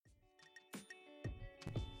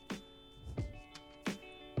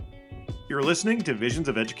You're listening to Visions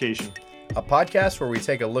of Education, a podcast where we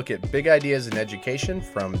take a look at big ideas in education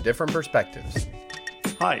from different perspectives.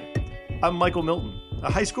 Hi, I'm Michael Milton, a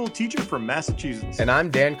high school teacher from Massachusetts. And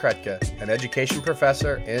I'm Dan Kretka, an education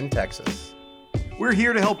professor in Texas. We're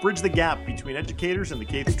here to help bridge the gap between educators in the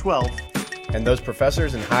K-12 and those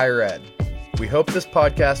professors in higher ed. We hope this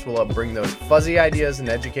podcast will help bring those fuzzy ideas in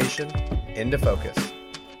education into focus.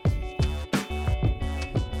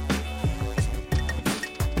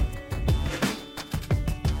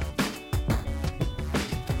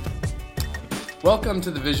 Welcome to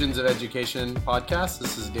the Visions of Education podcast.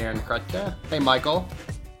 This is Dan Kretka. Hey, Michael.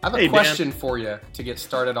 I have a question for you to get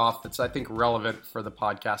started off that's, I think, relevant for the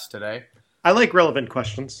podcast today. I like relevant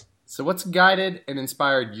questions. So what's guided and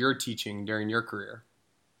inspired your teaching during your career?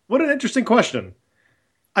 What an interesting question.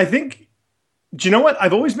 I think, do you know what?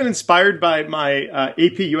 I've always been inspired by my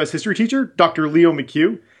AP US history teacher, Dr. Leo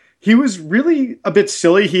McHugh. He was really a bit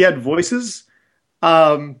silly. He had voices.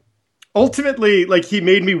 Ultimately, he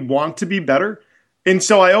made me want to be better. And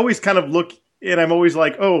so I always kind of look and I'm always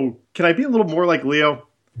like, oh, can I be a little more like Leo?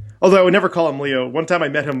 Although I would never call him Leo. One time I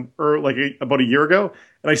met him about a year ago,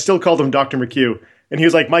 and I still called him Dr. McHugh. And he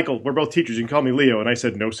was like, Michael, we're both teachers. You can call me Leo. And I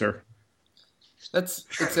said, no, sir.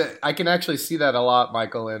 I can actually see that a lot,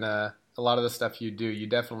 Michael, in a lot of the stuff you do. You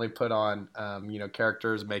definitely put on,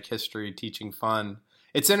 characters, make history, teaching fun.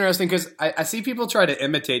 It's interesting because I see people try to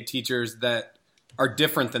imitate teachers that are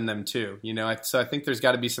different than them too. So I think there's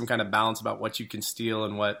got to be some kind of balance about what you can steal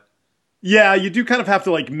and what. Yeah, you do kind of have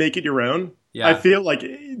to make it your own. Yeah. I feel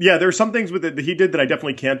there's some things with it that he did that I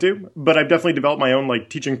definitely can't do, but I've definitely developed my own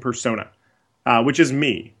teaching persona, which is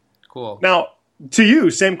me. Cool. Now, to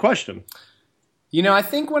you, same question. I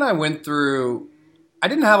think when I went through, I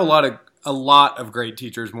didn't have a lot of great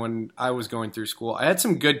teachers when I was going through school. I had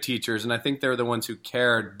some good teachers, and I think they're the ones who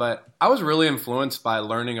cared, but I was really influenced by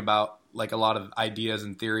learning about a lot of ideas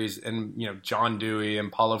and theories, and John Dewey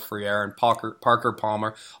and Paulo Freire and Parker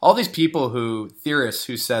Palmer, all these theorists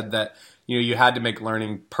who said that you had to make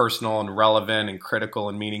learning personal and relevant and critical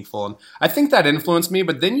and meaningful, and I think that influenced me.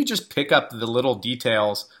 But then you just pick up the little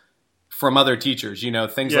details from other teachers,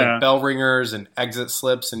 things like bell ringers and exit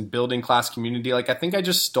slips and building class community. I think I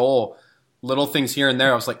just stole little things here and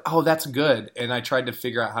there. I was like, oh, that's good, and I tried to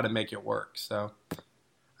figure out how to make it work. So.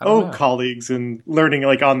 Colleagues and learning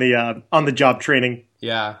on the job training.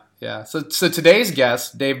 Yeah. So today's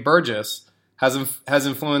guest, Dave Burgess, has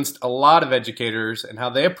influenced a lot of educators and how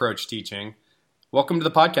they approach teaching. Welcome to the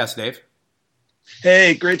podcast, Dave.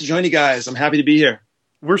 Hey, great to join you guys. I'm happy to be here.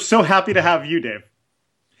 We're so happy to have you, Dave.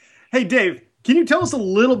 Hey, Dave, can you tell us a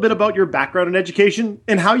little bit about your background in education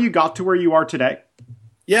and how you got to where you are today?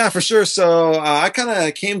 Yeah, for sure. So I kind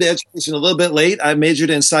of came to education a little bit late. I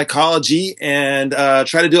majored in psychology and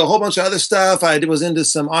tried to do a whole bunch of other stuff. I was into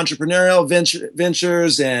some entrepreneurial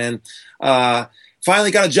ventures and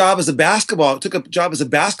finally got a job took a job as a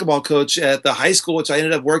basketball coach at the high school, which I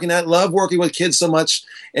ended up working at. Love working with kids so much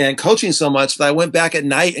and coaching so much that I went back at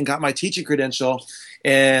night and got my teaching credential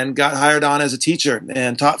and got hired on as a teacher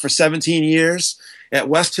and taught for 17 years at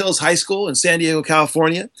West Hills High School in San Diego,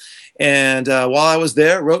 California. And while I was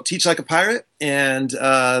there, wrote Teach Like a Pirate, and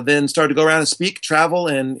then started to go around and speak, travel,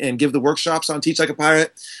 and give the workshops on Teach Like a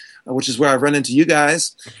Pirate, which is where I've run into you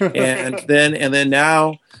guys. And then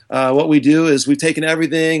now what we do is we've taken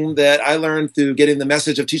everything that I learned through getting the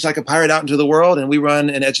message of Teach Like a Pirate out into the world, and we run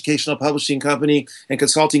an educational publishing company and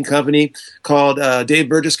consulting company called Dave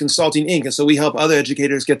Burgess Consulting, Inc. And so we help other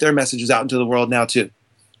educators get their messages out into the world now too.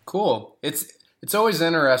 Cool. It's always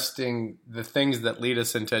interesting, the things that lead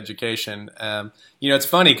us into education. It's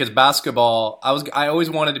funny because basketball, I always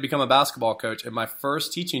wanted to become a basketball coach. At my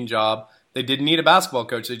first teaching job, they didn't need a basketball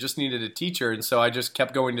coach. They just needed a teacher. And so I just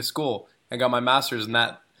kept going to school and got my master's, and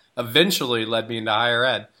that eventually led me into higher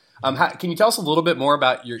ed. Can you tell us a little bit more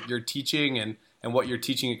about your teaching and what your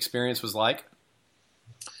teaching experience was like?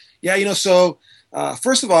 Yeah, so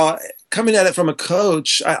first of all, coming at it from a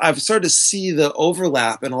coach, I've started to see the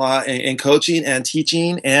overlap in coaching and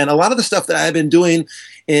teaching, and a lot of the stuff that I've been doing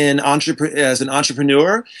as an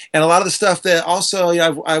entrepreneur, and a lot of the stuff that also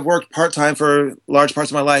I've worked part-time for large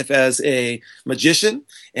parts of my life as a magician.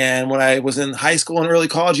 And when I was in high school and early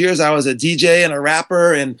college years, I was a DJ and a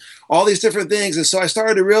rapper and all these different things. And so I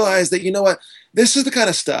started to realize that, this is the kind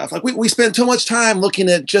of stuff. Like we spend too much time looking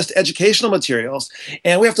at just educational materials,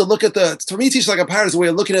 and we have to look at for me, Teach Like a Pirate is a way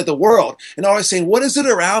of looking at the world and always saying, what is it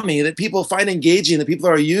around me that people find engaging, that people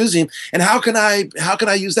are using, and how can I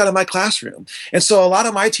use that in my classroom? And so a lot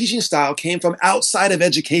of my teaching style came from outside of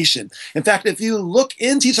education. In fact, if you look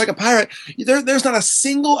in Teach Like a Pirate, there's not a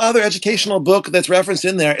single other educational book that's referenced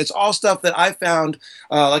in there. It's all stuff that I found,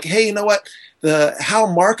 like, hey, you know what? How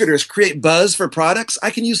marketers create buzz for products,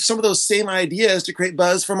 I can use some of those same ideas to create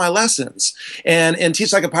buzz for my lessons. And in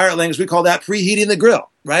Teach Like a Pirate language, we call that preheating the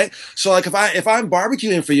grill, right? So like if I'm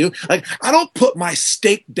barbecuing for you, like I don't put my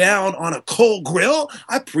steak down on a coal grill,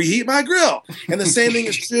 I preheat my grill. And the same thing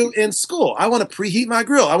is true in school. I want to preheat my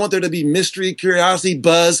grill. I want there to be mystery, curiosity,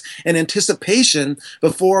 buzz, and anticipation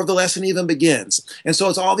before the lesson even begins. And so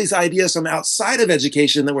it's all these ideas from outside of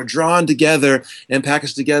education that were drawn together and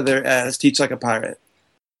packaged together as Teach Like a Pirate.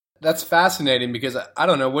 That's fascinating because I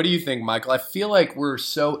don't know. What do you think, Michael? I feel like we're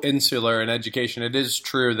so insular in education. It is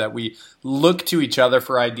true that we look to each other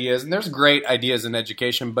for ideas, and there's great ideas in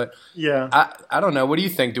education, but yeah, I don't know. What do you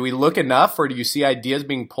think? Do we look enough, or do you see ideas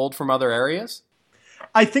being pulled from other areas?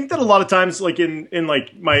 I think that a lot of times, like in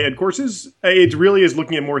like my ed courses, it really is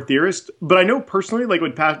looking at more theorists. But I know personally, like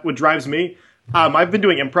what drives me, I've been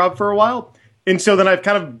doing improv for a while. And so then I've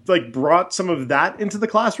kind of like brought some of that into the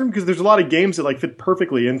classroom because there's a lot of games that like fit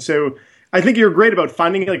perfectly. And so I think you're great about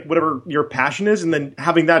finding like whatever your passion is and then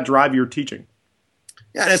having that drive your teaching.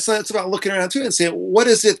 Yeah, and it's about looking around too and saying, what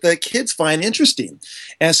is it that kids find interesting?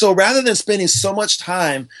 And so rather than spending so much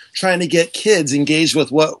time trying to get kids engaged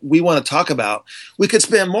with what we want to talk about, we could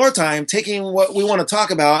spend more time taking what we want to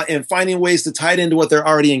talk about and finding ways to tie it into what they're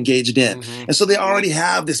already engaged in. Mm-hmm. And so they already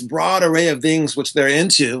have this broad array of things which they're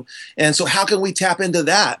into. And so how can we tap into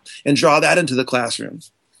that and draw that into the classroom?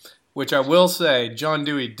 Which I will say, John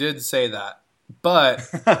Dewey did say that. But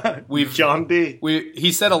John D.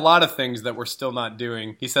 He said a lot of things that we're still not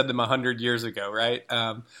doing. He said them 100 years ago, right?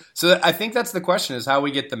 So I think that's the question: is how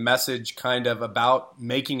we get the message kind of about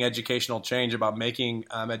making educational change, about making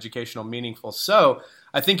educational meaningful. So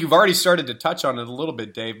I think you've already started to touch on it a little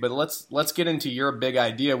bit, Dave. But let's get into your big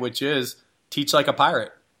idea, which is Teach Like a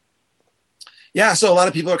Pirate. Yeah, so a lot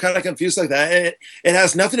of people are kind of confused like that. It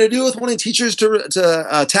has nothing to do with wanting teachers to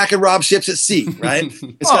attack and rob ships at sea, right?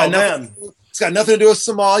 It's got nothing to do with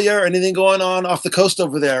Somalia or anything going on off the coast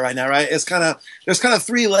over there right now, right? There's kind of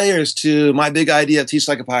three layers to my big idea of Teach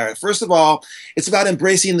Like a Pirate. First of all, it's about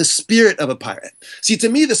embracing the spirit of a pirate. See, to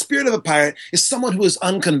me, the spirit of a pirate is someone who is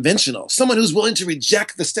unconventional, someone who's willing to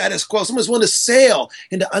reject the status quo, someone who's willing to sail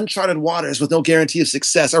into uncharted waters with no guarantee of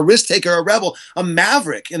success, a risk taker, a rebel, a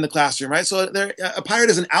maverick in the classroom, right? So a pirate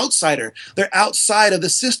is an outsider. They're outside of the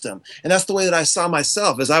system. And that's the way that I saw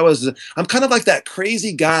myself I'm kind of like that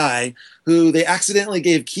crazy guy who they accidentally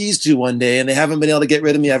gave keys to one day, and they haven't been able to get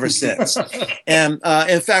rid of me ever since. And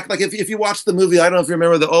in fact, like if you watch the movie, I don't know if you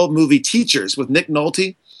remember the old movie Teachers with Nick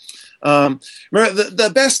Nolte. Remember,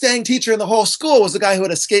 the best staying teacher in the whole school was the guy who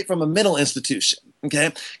had escaped from a mental institution.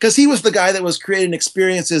 Okay, because he was the guy that was creating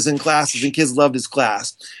experiences in classes, and kids loved his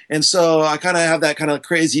class. And so I kind of have that kind of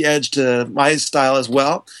crazy edge to my style as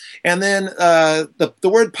well. And then the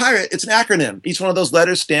word pirate, it's an acronym. Each one of those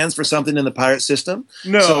letters stands for something in the pirate system.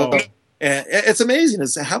 No. So, it's amazing.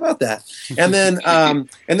 How about that? And then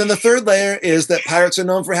the third layer is that pirates are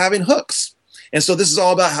known for having hooks. And so this is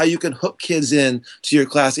all about how you can hook kids in to your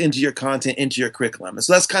class, into your content, into your curriculum. And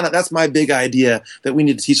so that's my big idea that we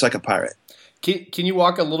need to teach like a pirate. Can you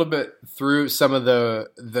walk a little bit through some of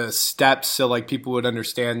the steps so like people would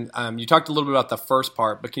understand? You talked a little bit about the first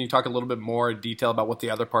part, but can you talk a little bit more in detail about what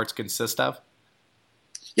the other parts consist of?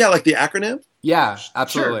 Yeah, like the acronym? Yeah,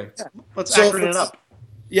 absolutely. Sure. Yeah. Let's acronym it up.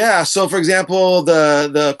 Yeah, so for example,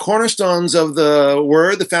 the cornerstones of the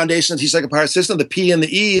word, the foundation of Teach Like a Pirate system, the P and the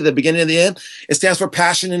E, the beginning and the end, it stands for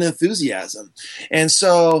passion and enthusiasm. And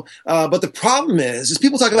so, but the problem is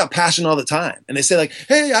people talk about passion all the time. And they say like,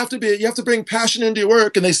 hey, you have to bring passion into your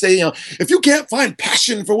work. And they say, if you can't find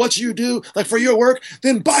passion for what you do, like for your work,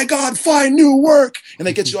 then by God, find new work. And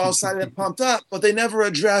they get you all excited and pumped up, but they never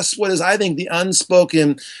address what is, I think, the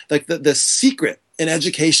unspoken, like the secret in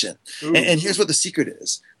education. And here's what the secret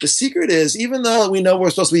is. The secret is, even though we know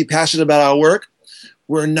we're supposed to be passionate about our work,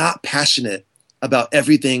 we're not passionate about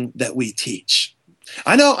everything that we teach.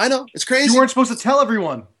 I know. It's crazy. You weren't supposed to tell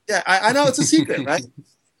everyone. Yeah, I know it's a secret, right?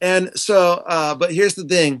 And so, but here's the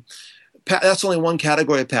thing. That's only one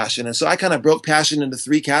category of passion. And so I kind of broke passion into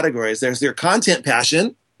three categories. There's their content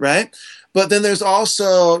passion, right? But then there's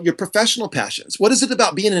also your professional passions. What is it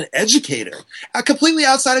about being an educator? Completely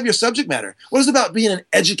outside of your subject matter. What is it about being an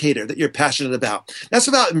educator that you're passionate about? That's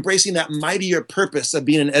about embracing that mightier purpose of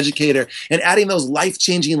being an educator and adding those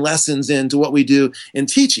life-changing lessons into what we do in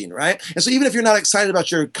teaching, right? And so even if you're not excited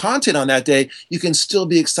about your content on that day, you can still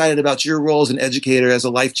be excited about your role as an educator, as a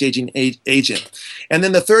life-changing agent. And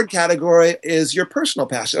then the third category is your personal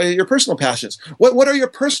passion, your personal passions. What are your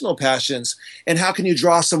personal passions, and how can you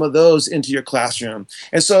draw some of those into your classroom?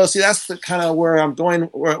 And so, see, that's the kind of where I'm going,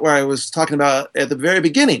 where I was talking about at the very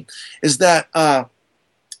beginning, is that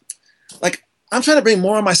like I'm trying to bring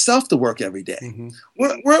more of myself to work every day. Mm-hmm.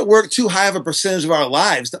 We're at work too high of a percentage of our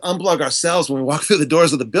lives to unplug ourselves when we walk through the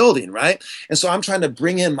doors of the building, right? And so I'm trying to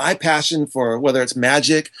bring in my passion for whether it's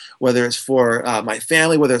magic, whether it's for my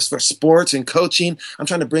family, whether it's for sports and coaching. I'm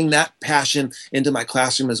trying to bring that passion into my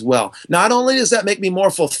classroom as well. Not only does that make me more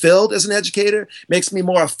fulfilled as an educator, makes me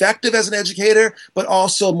more effective as an educator, but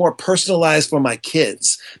also more personalized for my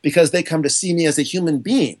kids because they come to see me as a human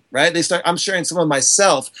being, right? I'm sharing some of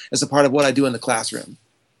myself as a part of what I do in the classroom.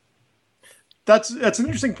 That's an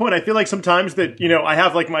interesting point. I feel like sometimes that, I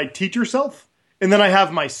have like my teacher self and then I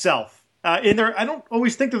have myself. I don't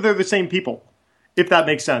always think that they're the same people, if that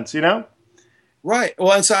makes sense, Right.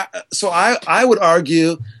 Well, and so I would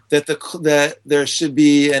argue that that there should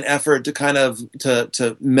be an effort to kind of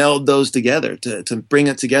to meld those together, to bring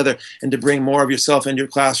it together, and to bring more of yourself into your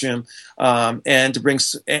classroom, and to bring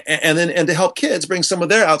and to help kids bring some of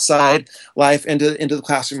their outside life into the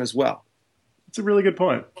classroom as well. It's a really good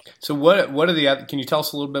point. So what are the other, can you tell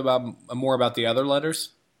us a little bit more about the other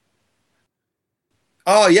letters?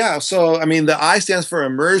 Oh yeah. So I mean, the I stands for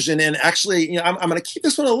immersion, and actually, I'm going to keep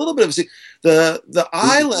this one a little bit of a secret. The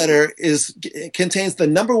I letter contains the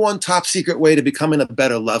number one top secret way to becoming a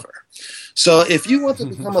better lover. So if you want to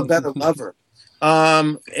become a better lover,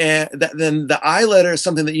 then the I letter is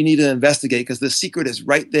something that you need to investigate because the secret is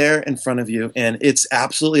right there in front of you, and it's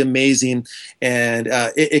absolutely amazing, and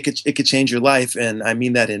it could change your life, and I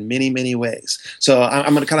mean that in many, many ways. So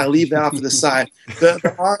I'm going to kind of leave that off to the side.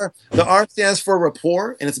 The R stands for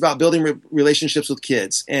rapport, and it's about building relationships with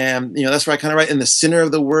kids, and that's where I kind of write in the center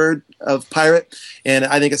of the word of pirate, and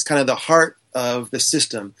I think it's kind of the heart of the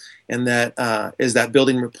system, and that is that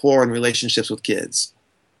building rapport and relationships with kids.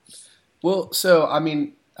 Well, so I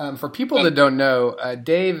mean, for people that don't know,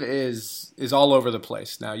 Dave is all over the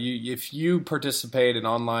place now. If you participate in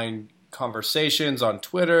online conversations on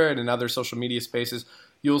Twitter and in other social media spaces,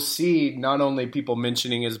 you'll see not only people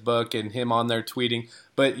mentioning his book and him on there tweeting,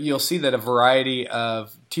 but you'll see that a variety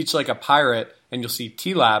of Teach Like a Pirate, and you'll see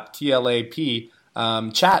TLAP,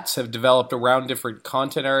 TLAP, chats have developed around different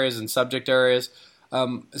content areas and subject areas.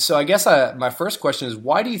 So I guess my first question is,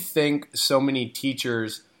 why do you think so many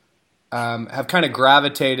teachers have kind of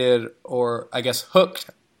gravitated, or I guess hooked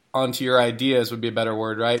onto your ideas would be a better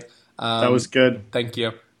word, right? That was good. Thank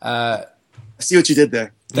you. I see what you did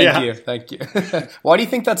there. Thank you. Why do you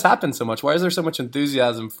think that's happened so much? Why is there so much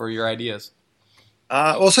enthusiasm for your ideas? So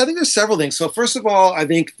I think there's several things. So first of all, I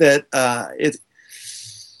think that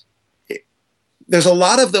there's a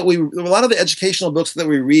lot of the educational books that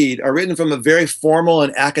we read are written from a very formal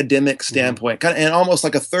and academic standpoint, kind of, and almost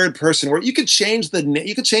like a third person, where you could change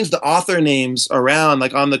the author names around,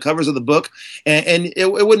 like on the covers of the book, and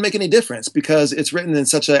it wouldn't make any difference because it's written in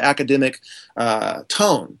such an academic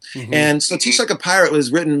tone. Mm-hmm. And so Teach Like a Pirate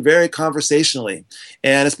was written very conversationally,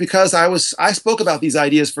 and it's because I spoke about these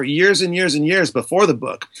ideas for years and years and years before the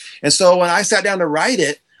book, and so when I sat down to write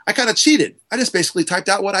it, I kind of cheated. I just basically typed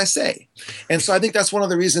out what I say. And so I think that's one of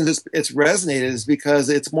the reasons it's resonated, is because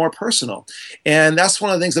it's more personal. And that's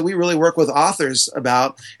one of the things that we really work with authors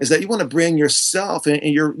about, is that you want to bring yourself, and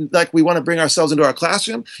we want to bring ourselves into our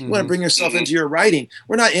classroom. You want to bring yourself into your writing.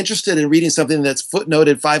 We're not interested in reading something that's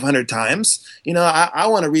footnoted 500 times. I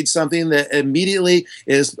want to read something that immediately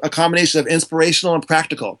is a combination of inspirational and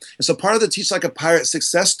practical. And so part of the Teach Like a Pirate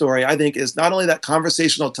success story, I think, is not only that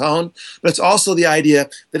conversational tone, but it's also the idea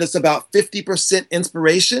that it's about 50%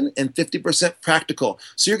 inspiration and 50% practical.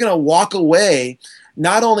 So you're going to walk away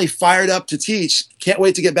not only fired up to teach, can't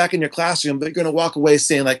wait to get back in your classroom, but you're going to walk away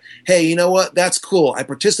saying like, hey, you know what? That's cool. I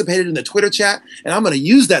participated in the Twitter chat, and I'm going to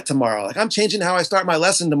use that tomorrow. Like, I'm changing how I start my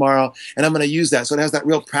lesson tomorrow, and I'm going to use that. So it has that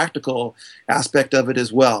real practical aspect of it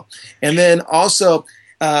as well. And then also,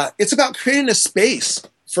 it's about creating a space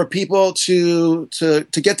for people to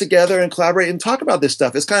get together and collaborate and talk about this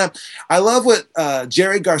stuff. It's kind of, I love what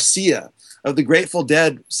Jerry Garcia of the Grateful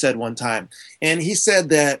Dead said one time. And he said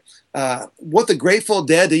that what the Grateful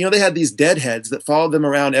Dead, they had these deadheads that followed them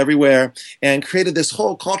around everywhere and created this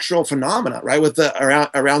whole cultural phenomena, right, with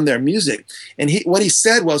around their music. And what he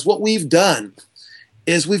said was, what we've done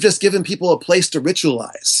is we've just given people a place to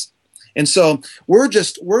ritualize. And so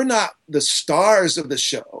we're not the stars of the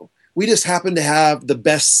show. We just happen to have the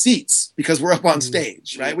best seats because we're up on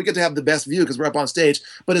stage, right? We get to have the best view because we're up on stage.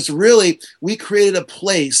 But it's really, we created a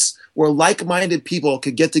place where like-minded people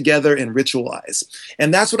could get together and ritualize.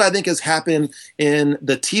 And that's what I think has happened in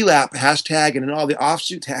the TLAP hashtag and in all the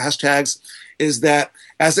offshoot hashtags, is that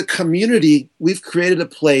as a community, we've created a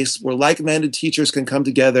place where like-minded teachers can come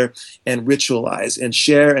together and ritualize and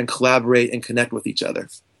share and collaborate and connect with each other.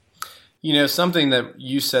 Something that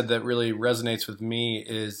you said that really resonates with me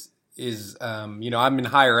is I'm in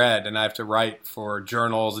higher ed and I have to write for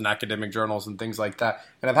journals and academic journals and things like that.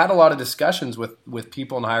 And I've had a lot of discussions with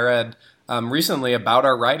people in higher ed recently about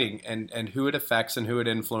our writing and who it affects and who it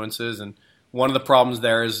influences. And one of the problems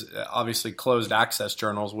there is obviously closed access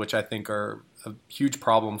journals, which I think are a huge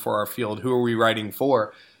problem for our field. Who are we writing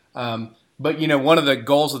for? But one of the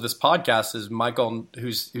goals of this podcast is Michael,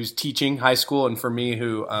 who's teaching high school, and for me,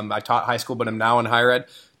 who I taught high school, but I'm now in higher ed,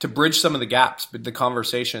 to bridge some of the gaps, the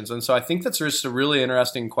conversations. And so I think that's just a really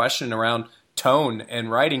interesting question around tone and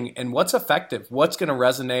writing and what's effective, what's going to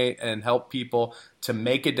resonate and help people to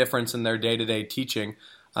make a difference in their day-to-day teaching.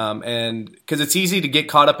 And because it's easy to get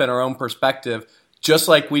caught up in our own perspective, just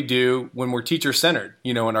like we do when we're teacher-centered,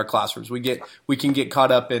 in our classrooms. We can get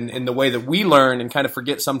caught up in the way that we learn and kind of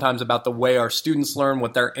forget sometimes about the way our students learn,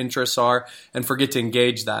 what their interests are, and forget to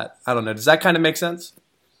engage that. I don't know. Does that kind of make sense?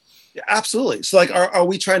 Yeah, absolutely. So, are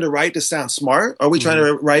we trying to write to sound smart? Are we trying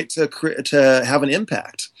to write to have an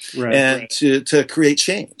impact and to create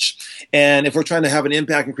change? And if we're trying to have an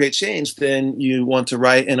impact and create change, then you want to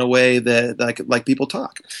write in a way that like people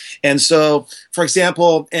talk. And so, for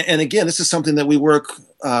example, and again, this is something that we work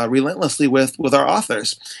relentlessly with our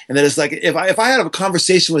authors. And that is like, if I had a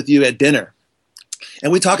conversation with you at dinner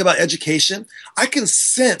and we talk about education, I can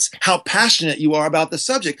sense how passionate you are about the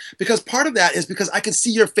subject, because part of that is because I can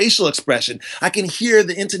see your facial expression. I can hear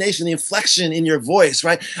the intonation, the inflection in your voice,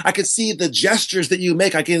 right? I can see the gestures that you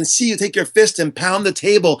make. I can see you take your fist and pound the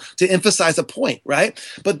table to emphasize a point, right?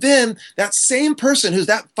 But then that same person who's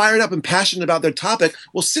that fired up and passionate about their topic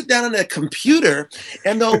will sit down on a computer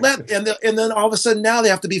and and then all of a sudden now they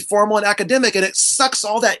have to be formal and academic, and it sucks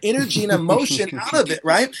all that energy and emotion out of it,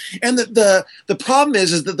 right? And the problem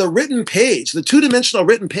is that the written page, the two-dimensional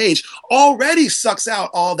written page, already sucks out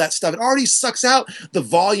all that stuff. It already sucks out the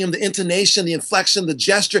volume, the intonation, the inflection, the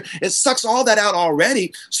gesture. It sucks all that out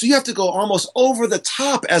already. So you have to go almost over the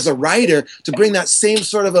top as a writer to bring that same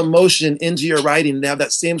sort of emotion into your writing and have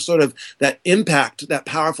that same sort of that impact, that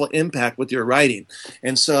powerful impact with your writing.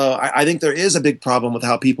 And so I think there is a big problem with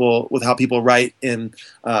how people write in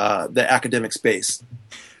the academic space.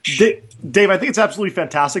 Dave, I think it's absolutely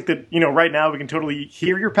fantastic that, right now we can totally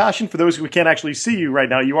hear your passion. For those who can't actually see you right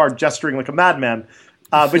now, you are gesturing like a madman,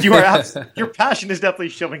 but your passion is definitely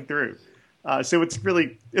showing through. So it's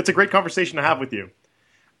a great conversation to have with you.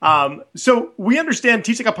 So we understand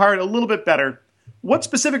Teach Like a Pirate a little bit better. What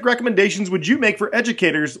specific recommendations would you make for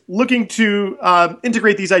educators looking to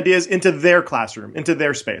integrate these ideas into their classroom, into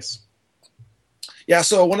their space? Yeah,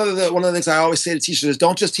 so one of the things I always say to teachers is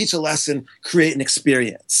don't just teach a lesson, create an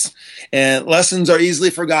experience. And lessons are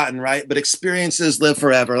easily forgotten, right? But experiences live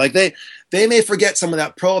forever. Like they may forget some of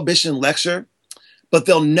that prohibition lecture, but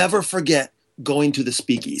they'll never forget going to the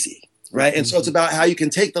speakeasy, right? And so it's about how you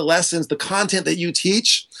can take the lessons, the content that you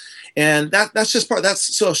teach, and that's just part.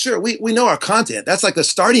 That's so sure we know our content. That's like the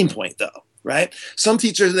starting point, though. Right? Some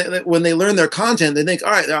teachers, when they learn their content, they think, all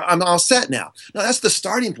right, I'm all set now. No, that's the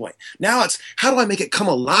starting point. Now it's, how do I make it come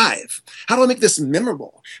alive? How do I make this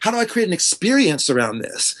memorable? How do I create an experience around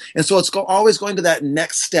this? And so it's always going to that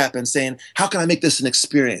next step and saying, how can I make this an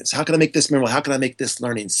experience? How can I make this memorable? How can I make this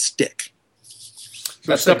learning stick?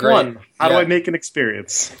 That's step one. How do I make an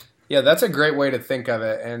experience? Yeah, that's a great way to think of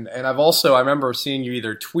it. And I remember seeing you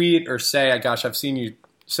either tweet or say, gosh, I've seen you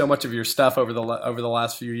so much of your stuff over the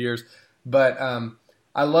last few years. But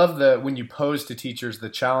I love when you pose to teachers the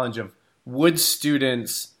challenge of, would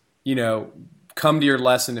students, come to your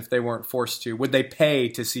lesson if they weren't forced to? Would they pay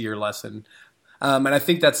to see your lesson? And I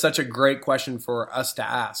think that's such a great question for us to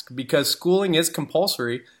ask, because schooling is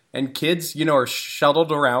compulsory and kids, are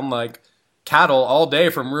shuttled around like cattle all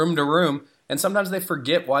day from room to room. And sometimes they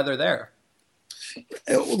forget why they're there.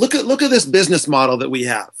 Look at this business model that we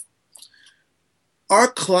have. Our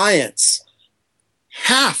clients,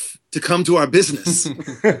 half to come to our business.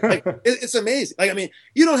 Like, it's amazing. Like, I mean,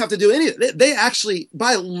 you don't have to do any of it. They actually,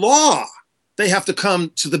 by law, they have to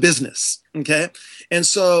come to the business. Okay. And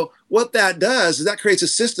so what that does is that creates a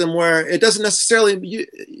system where it doesn't necessarily,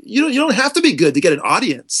 you don't have to be good to get an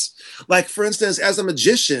audience. Like, for instance, as a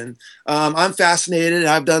magician, I'm fascinated.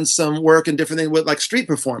 I've done some work and different things with like street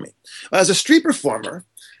performing. As a street performer,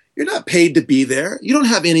 you're not paid to be there. You don't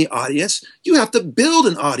have any audience. You have to build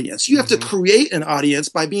an audience. You have to create an audience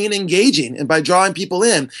by being engaging and by drawing people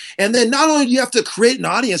in. And then not only do you have to create an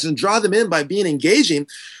audience and draw them in by being engaging,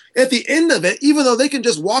 at the end of it, even though they can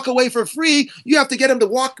just walk away for free, you have to get them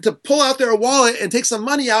to pull out their wallet and take some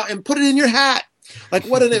money out and put it in your hat. Like,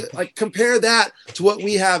 like compare that to what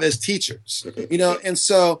we have as teachers, and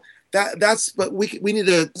so but we need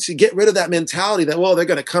to get rid of that mentality that, well, they're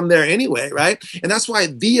going to come there anyway, right? And that's why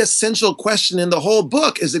the essential question in the whole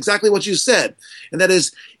book is exactly what you said, and that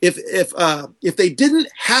is, if they didn't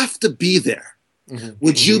have to be there,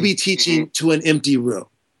 would you be teaching to an empty room?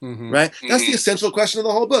 Right? That's the essential question of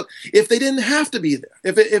the whole book. If they didn't have to be there,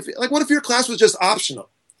 if like, what if your class was just optional?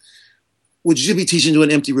 Would you be teaching to an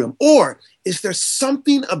empty room? Or is there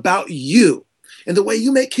something about you and the way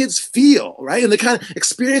you make kids feel, right? And the kind of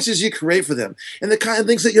experiences you create for them and the kind of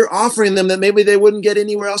things that you're offering them that maybe they wouldn't get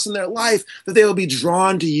anywhere else in their life, that they will be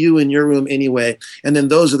drawn to you in your room anyway. And then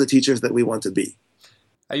those are the teachers that we want to be.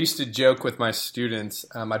 I used to joke with my students.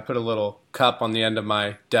 I'd put a little cup on the end of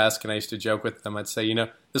my desk, and I used to joke with them. I'd say,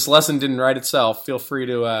 this lesson didn't write itself. Feel free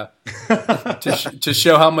to to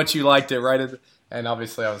show how much you liked it. And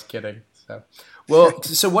obviously, I was kidding.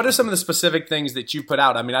 So what are some of the specific things that you put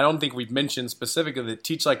out? I mean, I don't think we've mentioned specifically that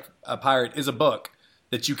Teach Like a Pirate is a book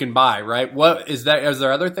that you can buy, right? What is that? Is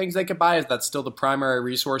there other things they could buy? Is that still the primary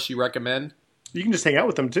resource you recommend? You can just hang out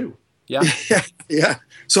with them too. Yeah. Yeah.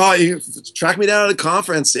 So you track me down at a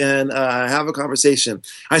conference and have a conversation.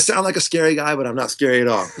 I sound like a scary guy, but I'm not scary at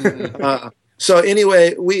all. So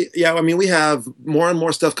anyway, we have more and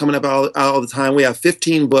more stuff coming up all the time. We have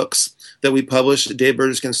 15 books that we publish at Dave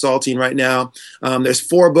Burgess Consulting right now. There's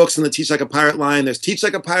 4 books in the Teach Like a Pirate line. There's Teach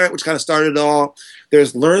Like a Pirate, which kind of started it all.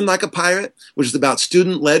 There's Learn Like a Pirate, which is about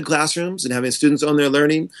student-led classrooms and having students own their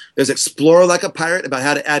learning. There's Explore Like a Pirate, about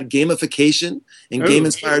how to add gamification and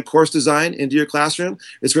game-inspired course design into your classroom.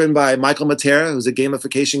 It's written by Michael Matera, who's a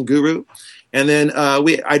gamification guru. And then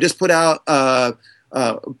I just put out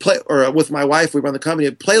with my wife, we run the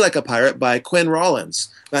company, Play Like a Pirate by Quinn Rollins,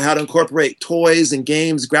 about how to incorporate toys and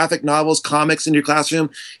games, graphic novels, comics in your classroom.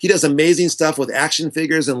 He does amazing stuff with action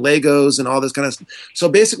figures and Legos and all this kind of stuff. So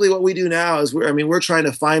basically what we do now is we're trying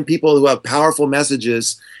to find people who have powerful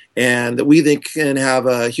messages and that we think can have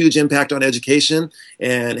a huge impact on education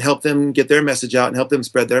and help them get their message out and help them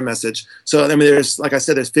spread their message. So, I mean, there's, like I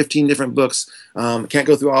said, there's 15 different books. Can't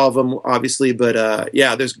go through all of them, obviously, but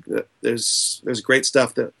there's great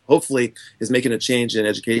stuff that hopefully is making a change in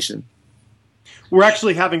education. We're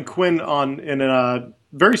actually having Quinn on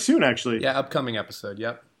very soon, actually. Yeah, upcoming episode.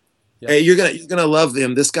 Yep. Hey, you're gonna love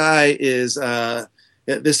him. This guy is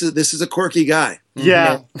this is a quirky guy.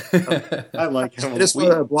 Yeah, I like him. I just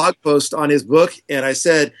put a blog post on his book, and I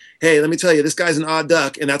said, "Hey, let me tell you, this guy's an odd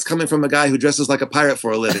duck, and that's coming from a guy who dresses like a pirate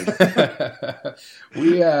for a living."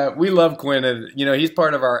 We love Quinn, and he's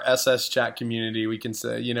part of our SS Chat community. We can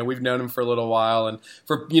say we've known him for a little while, and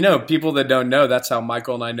for people that don't know, that's how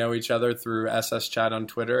Michael and I know each other, through SS Chat on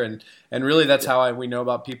Twitter, and really that's how we know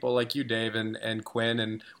about people like you, Dave, and Quinn,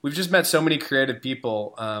 and we've just met so many creative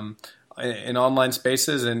people in online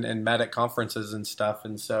spaces and met at conferences and stuff.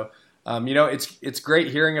 And so, it's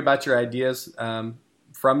great hearing about your ideas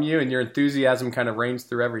from you, and your enthusiasm kind of reigns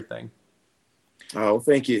through everything. Oh,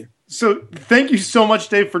 thank you. So thank you so much,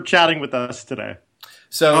 Dave, for chatting with us today.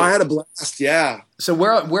 So I had a blast. Yeah. So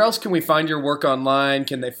where else can we find your work online?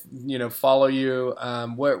 Can they, follow you?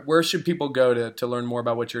 Where should people go to learn more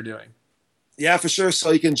about what you're doing? Yeah, for sure.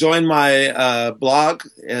 So you can join my blog,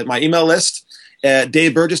 my email list, at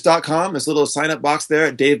daveburgess.com. There's a little sign-up box there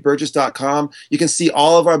at daveburgess.com. You can see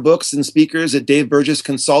all of our books and speakers at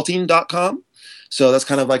daveburgessconsulting.com. So that's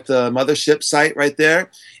kind of like the mothership site right there.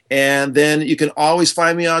 And then you can always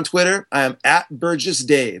find me on Twitter. I am at Burgess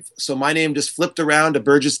Dave. So my name just flipped around to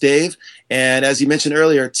Burgess Dave. And as you mentioned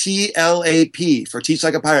earlier, TLAP for Teach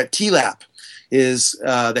Like a Pirate, TLAP is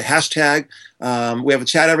the hashtag. We have a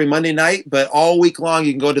chat every Monday night, but all week long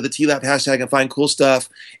you can go to the TLAP hashtag and find cool stuff.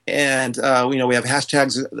 And we have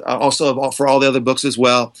hashtags also for all the other books as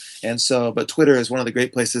well. And so, but Twitter is one of the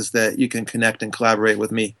great places that you can connect and collaborate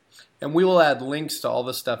with me. And we will add links to all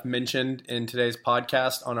the stuff mentioned in today's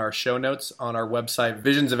podcast on our show notes on our website,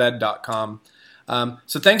 visionsofed.com.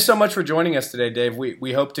 So thanks so much for joining us today, Dave.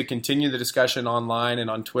 We hope to continue the discussion online and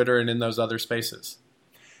on Twitter and in those other spaces.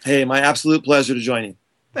 Hey, my absolute pleasure to join you.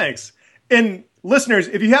 Thanks. And listeners,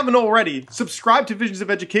 if you haven't already, subscribe to Visions of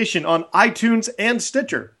Education on iTunes and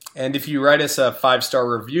Stitcher. And if you write us a 5-star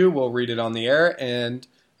review, we'll read it on the air. And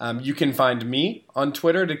you can find me on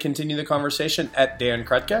Twitter to continue the conversation at Dan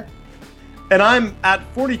Krutka. And I'm at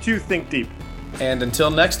 42 Think Deep. And until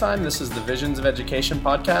next time, this is the Visions of Education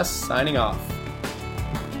podcast signing off.